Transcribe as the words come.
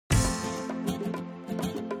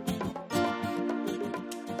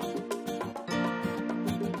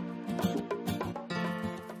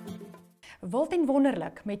Wild en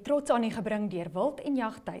wonderlik met trots aan u gebring deur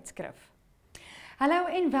Wild&jag tydskrif. Hallo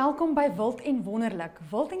en welkom by Wild en wonderlik,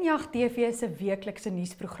 Wild&jag.TV se weeklikse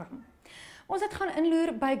nuusprogram. Ons het gaan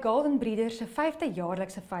inloer by Golden Breeder se 5de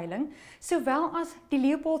jaarlikse veiling, sowel as die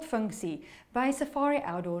Leupoldfunksie by Safari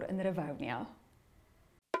Outdoor in Rivonia.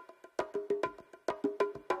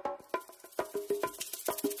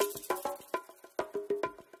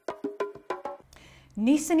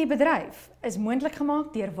 Nuus in die bedryf is moontlik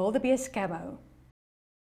gemaak deur Wildebees Camo.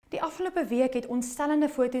 Die afgelope week het ontstellende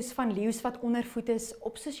foto's van leeu's wat ondervoed is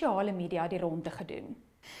op sosiale media die ronde gedoen.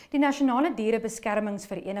 Die Nasionale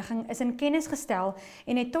Dierebeskermingsvereniging is in kennis gestel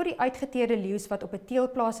en het tot die uitgeteerde leeu's wat op 'n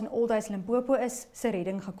teelplaas in Oldhuis Limpopo is, se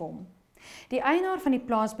redding gekom. Die eienaar van die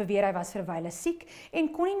plaas beweer hy was verwyle siek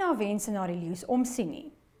en kon nie na wense na die leeu's omsien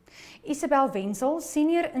nie. Isabel Wenzel,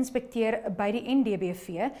 senior inspekteur by die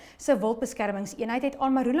NDBV, se wildbeskermingseenheid het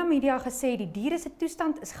aan Marula Media gesê die diere se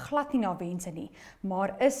toestand is glad nie na wense nie,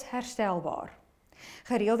 maar is herstelbaar.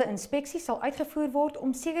 Gereelde inspeksies sal uitgevoer word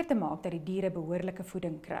om seker te maak dat die diere behoorlike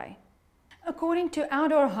voeding kry. According to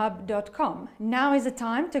outdoorhub.com, now is the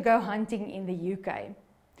time to go hunting in the UK.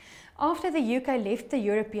 After the UK left the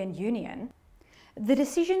European Union, the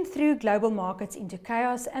decision threw global markets into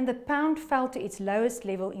chaos and the pound fell to its lowest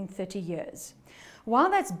level in 30 years. While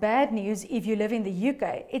that's bad news if you live in the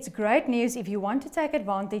UK, it's great news if you want to take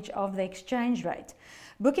advantage of the exchange rate.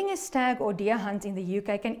 Booking a stag or deer hunt in the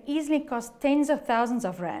UK can easily cost tens of thousands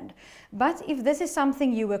of rand. But if this is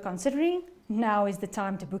something you were considering, now is the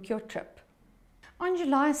time to book your trip. On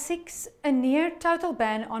July 6, a near total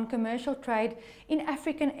ban on commercial trade in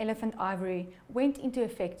African elephant ivory went into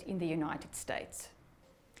effect in the United States.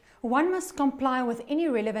 One must comply with any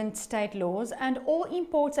relevant state laws and all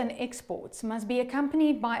imports and exports must be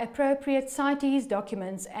accompanied by appropriate CITES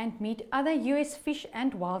documents and meet other US Fish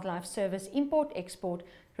and Wildlife Service import-export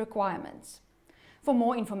requirements. For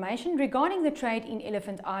more information regarding the trade in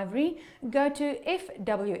elephant ivory, go to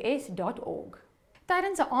fws.org.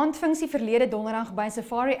 Tydens 'n aandfunksie verlede donderdag by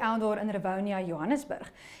Safari Outdoor in Rivonia,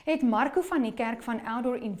 Johannesburg, het Marco van die Kerk van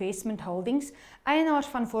Outdoor Investment Holdings, eienaars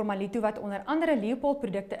van Formalito wat onder andere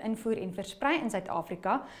Leupoldprodukte invoer en versprei in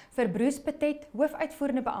Suid-Afrika, vir Bruce Petet,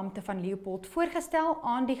 hoofuitvoerende beampte van Leupold, voorgestel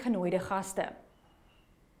aan die genooide gaste.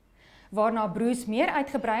 Waarna Bruce meer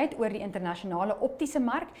uitgebrei het oor die internasionale optiese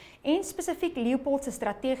mark en spesifiek Leupold se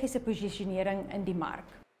strategiese posisionering in die mark.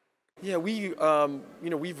 Yeah,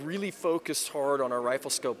 we've really focused hard on our rifle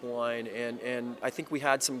scope line, and I think we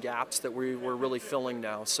had some gaps that we're really filling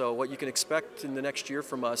now. So what you can expect in the next year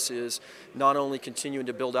from us is not only continuing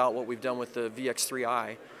to build out what we've done with the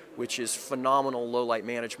VX3i, which is phenomenal low light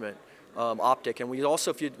management optic, and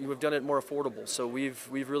we've done it more affordable. So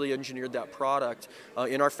we've really engineered that product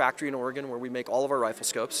in our factory in Oregon, where we make all of our rifle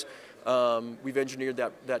scopes. We've engineered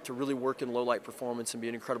that to really work in low light performance and be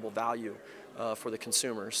an incredible value for the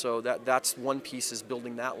consumer. So that's one piece, is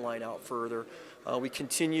building that line out further. We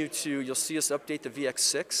continue you'll see us update the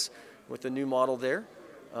VX6 with a new model there,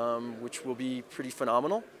 which will be pretty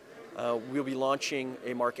phenomenal. We'll be launching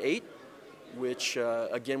a Mark 8, which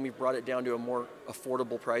again, we've brought it down to a more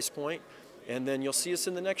affordable price point. And then you'll see us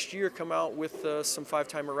in the next year come out with some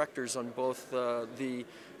 5-time erectors on both the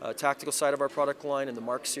tactical side of our product line and the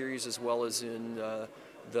Mark series, as well as in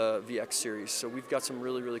the VX series. So we've got some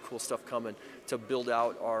really, really cool stuff coming to build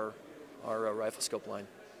out our rifle scope line.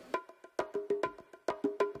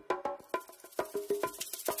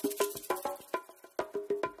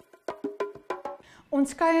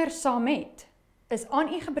 Ons kuier saam met is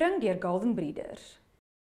aan u gebring deur Golden Breeders.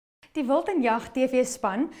 Die Wild&jag.TV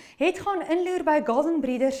span het gaan inloer by Golden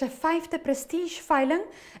Breeders se 5de prestige veiling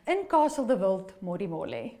in Castle de Wildt,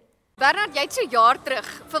 Modimolle. Bernard, jy het so jaar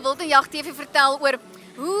terug vir Wild&jag.TV vertel oor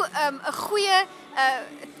hoe 'n goeie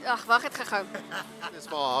wag het gehou. Dis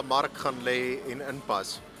waar haar mark gaan lê en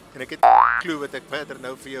inpas. En ek het klou wat ek verder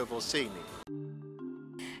nou vir jou wil sê nie.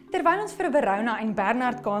 Terwyl ons vir Verona en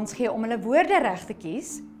Bernard kans gee om hulle woorde reg te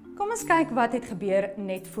kies, kom ons kyk wat het gebeur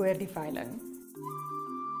net voor die veiling.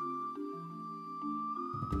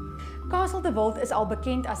 Castle de Wildt is al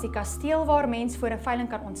bekend as die kasteel waar mens voor 'n veiling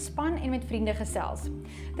kan ontspan en met vriende gesels.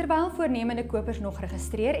 Terwyl voornemende kopers nog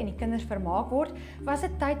registreer en die kinders vermaak word, was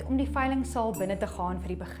dit tyd om die veilingsaal binne te gaan vir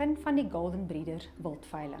die begin van die Golden Breeders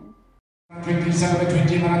wildveiling. 27,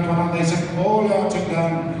 20 minute one, they said all out and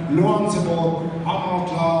down, Luansable,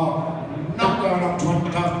 Hamotla, knockdown up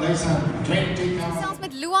 20, they said 20,000. Selfs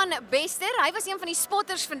met Luan Bester, hy was een van die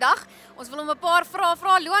spotters vandag. Ons wil hom 'n paar vrae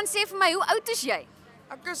vra. Luan, sê vir my, hoe oud is jy?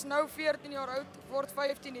 Ek is nou 14 jaar oud, word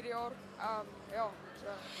 15 hierdie jaar. Ja, so.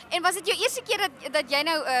 En was dit jou eerste keer dat jy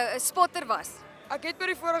nou 'n spotter was? Ek het by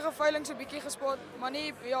die vorige veiling so 'n bietjie gespot, maar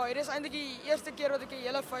nie, ja, hier is eintlik die eerste keer wat ek 'n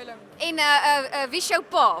hele veiling. En wie is jou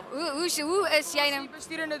pa? Hoe is jy nou? Die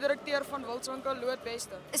bestuurende direkteur van Wildswinkel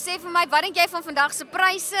Loodbeste. Sê vir my, wat dink jy van vandag se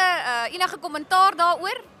pryse? Enige kommentaar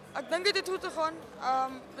daaroor? Ek dink dit het goed gegaan.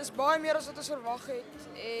 Dis baie meer as wat ons verwag het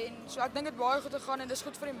en so ek dink dit baie goed gegaan en dis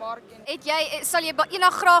goed vir die mark en Sal jy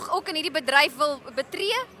eendag graag ook in hierdie bedryf wil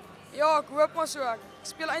betree? ja, ek hoop maar so. Ek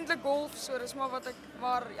speel eintlik golf, so dis maar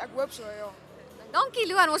ek hoop so, ja. Dankie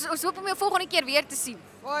Luan, ons hoop om jou volgende keer weer te sien.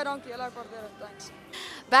 Baie dankie, julle ek waardeer dit. Thanks.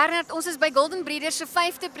 Bernard, ons is by Golden Breeders se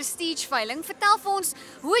 5de prestige veiling. Vertel vir ons,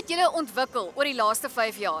 hoe het julle ontwikkel oor die laaste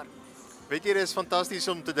 5 jaar? Weet jy, dit is fantasties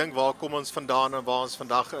om te dink waar kom ons vandaan en waar ons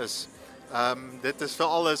vandag is. Dit is vir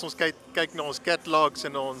alles, ons kyk na ons catalogs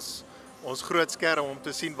en ons groot skerm om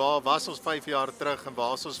te sien waar was ons 5 jaar terug en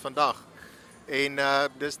waar is ons vandag. En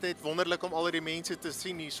dis net wonderlik om al die mense te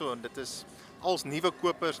sien hierso en dit is als nuwe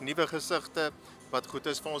kopers, nuwe gesigte wat goed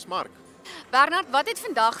is vir ons mark. Bernard, wat het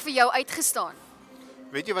vandag vir jou uitgestaan?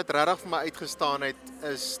 Weet jy wat regtig vir my uitgestaan het,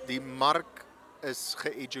 is die mark is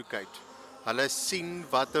ge-educate. Hulle sien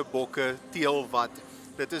watter bokke teel wat.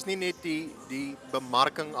 Dit is nie net die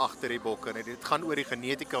bemarking agter die bokke nie, dit gaan oor die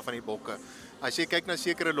genetika van die bokke. As jy kyk na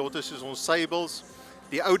sekere lotte soos ons seibels,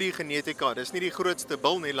 die Audi genetika, dis nie die grootste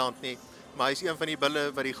bil in die land nie, maar hy is een van die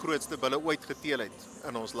bulle wat die grootste bulle ooit geteel het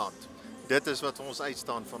in ons land. Dit is wat ons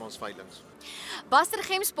uitstaan van ons veilings.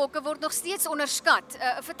 Bastergemsbokke word nog steeds onderskat.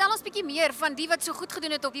 Vertel ons bietjie meer van die wat so goed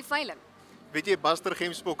gedoen het op die veiling. Weet jy,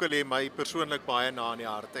 bastergemsbokke lê my persoonlik baie na in die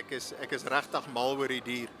hart. Ek is regtig mal oor die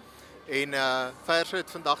dier. En verse het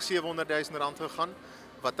vandag R700,000 gegaan,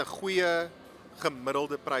 wat 'n goeie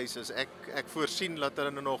gemiddelde prys is. Ek voorsien dat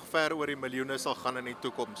hulle nog ver oor die miljoene sal gaan in die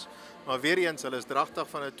toekoms. Maar weer eens, hulle is dragtig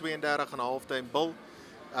van 'n 32,5 duim bil.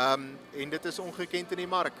 En dit is ongekend in die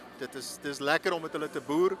mark. Dit is lekker om met hulle te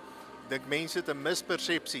boer. Ek dink mense het 'n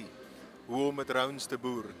mispersepsie hoe om met rounds te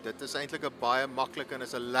boer. Dit is eintlik 'n baie maklike en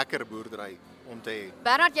is 'n lekker boerdery om te hê.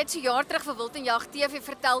 Bernard, jy het so jaar terug vir Wild&jag.TV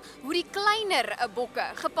vertel hoe die kleiner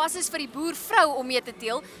bokke gepas is vir die boervrou om mee te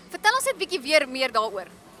teel. Vertel ons net bietjie weer meer daaroor.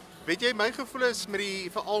 Weet jy, my gevoel is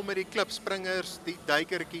veral met die klipspringers, die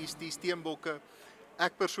duikertjies, die steenbokke.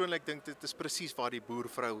 Ek persoonlik dink dit is presies waar die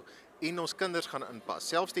boervrou en ons kinders gaan inpas.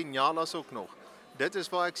 Selfs die nyalas ook nog. Dit is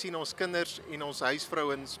waar ek sien ons kinders en ons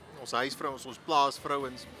huisvrouens, ons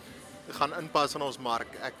plaasvrouens gaan inpas in ons mark.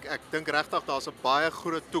 Ek dink regtig daar's 'n baie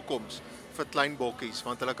groot toekoms vir klein bokkies,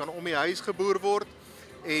 want hulle kan om die huis geboer word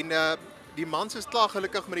en die mans is klaar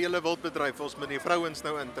gelukkig met die hele wildbedryf, ons moet die vrouens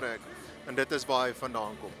nou intrek en dit is waar hy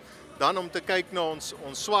vandaan kom. Dan om te kyk na ons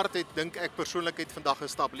swart dink ek persoonlik het vandag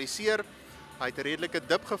gestabiliseer. Hy het 'n redelike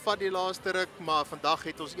dip gevat die laaste ruk, maar vandag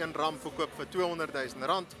het ons een ram verkoop vir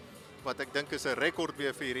R200,000, wat ek dink is 'n rekord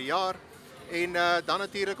weer vir hierdie jaar. En dan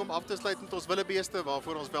natuurlik om af te sluit met ons wildebeeste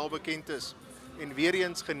waarvoor ons wel bekend is. En weer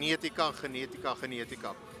eens genetika.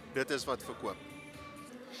 Dit is wat verkoop.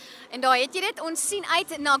 En daar het jy dit, ons sien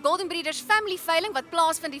uit na Golden Breeders Family Veiling wat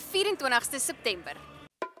plaasvind die 24ste September.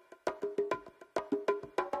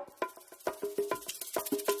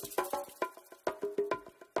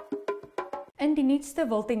 In die nuutste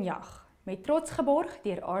Wild&jag, met trots geborg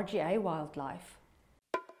deur RGA Wildlife.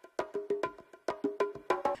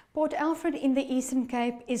 Port Alfred in the Eastern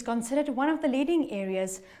Cape is considered one of the leading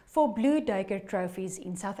areas for blue duiker trophies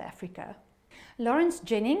in South Africa. Lawrence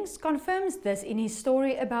Jennings confirms this in his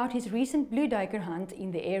story about his recent blue duiker hunt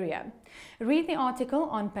in the area. Read the article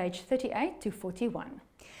on page 38 to 41.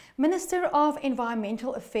 Minister of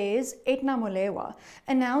Environmental Affairs Edna Molewa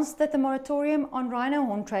announced that the moratorium on rhino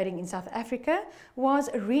horn trading in South Africa was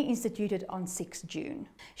reinstituted on 6 June.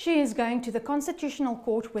 She is going to the Constitutional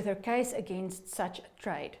Court with her case against such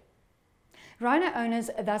trade. Rhino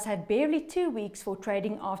owners thus had barely 2 weeks for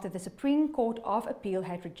trading after the Supreme Court of Appeal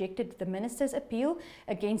had rejected the minister's appeal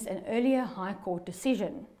against an earlier High Court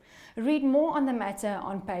decision. Read more on the matter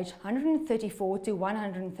on page 134 to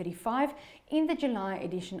 135 in the July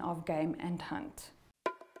edition of Game and Hunt.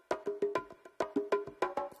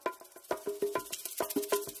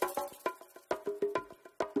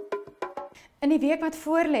 In die week wat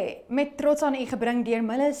voorlê, met trots aan u gebring deur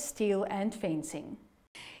Mille Steel and Fencing.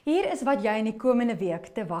 Hier is wat jy in die komende week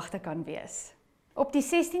te wagte kan wees. Op die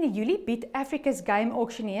 16de Julie bied Africa's Game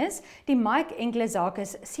Auctioneers die Mike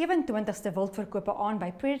Englezakis 27ste wildverkope aan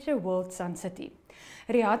by Predator World Sun City.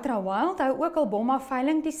 Riatra Wild hou ook al bomma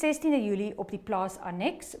veiling die 16de Julie op die plaas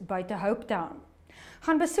Annex buite Hopetown.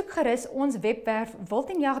 Gaan besoek gerus ons webwerf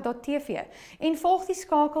wild&jag.TV en volg die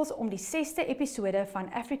skakels om die 6ste episode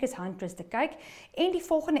van Africa's Huntress te kyk en die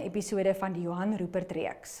volgende episode van die Johan Rupert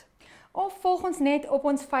reeks. Of volg ons net op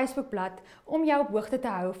ons Facebookblad om jou op hoogte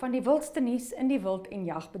te hou van die wildste nuus in die wild- en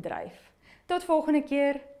jagbedryf. Tot volgende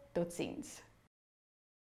keer, totsiens.